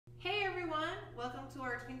welcome to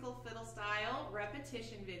our Twinkle Fiddle Style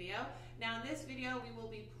repetition video. Now in this video we will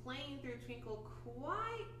be playing through Twinkle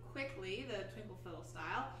quite quickly, the Twinkle Fiddle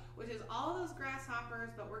Style, which is all those grasshoppers,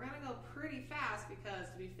 but we're going to go pretty fast because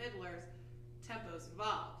to be fiddlers, tempo's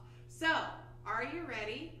involved. So, are you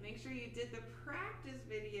ready? Make sure you did the practice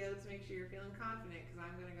video to make sure you're feeling confident because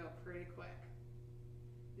I'm going to go pretty quick.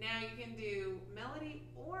 Now you can do melody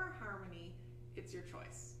or harmony, it's your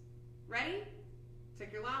choice. Ready?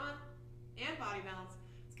 Take your llama and body balance.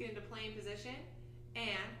 Let's get into playing position and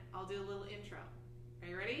I'll do a little intro. Are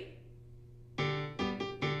you ready?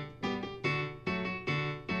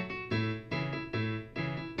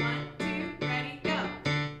 One, two, ready, go.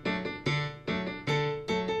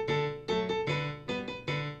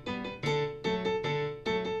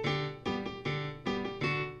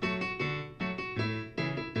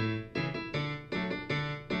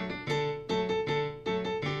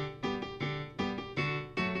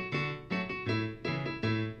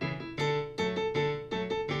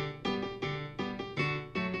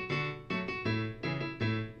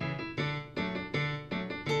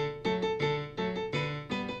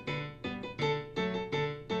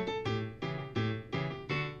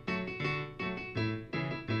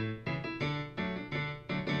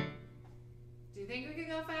 Think we could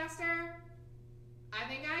go faster? I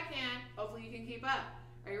think I can. Hopefully you can keep up.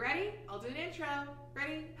 Are you ready? I'll do an intro.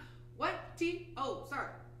 Ready? 1, 2, oh, sorry.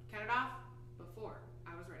 Count it off before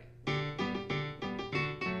I was ready.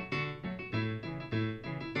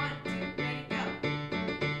 1, 2, ready, go.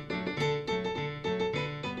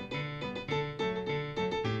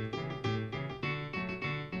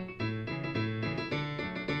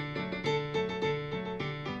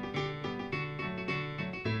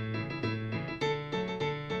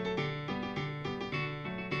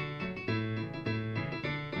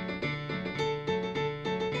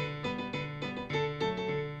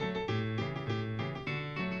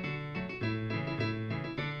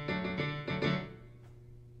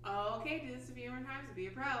 Okay, do this a few more times to be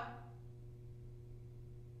a pro.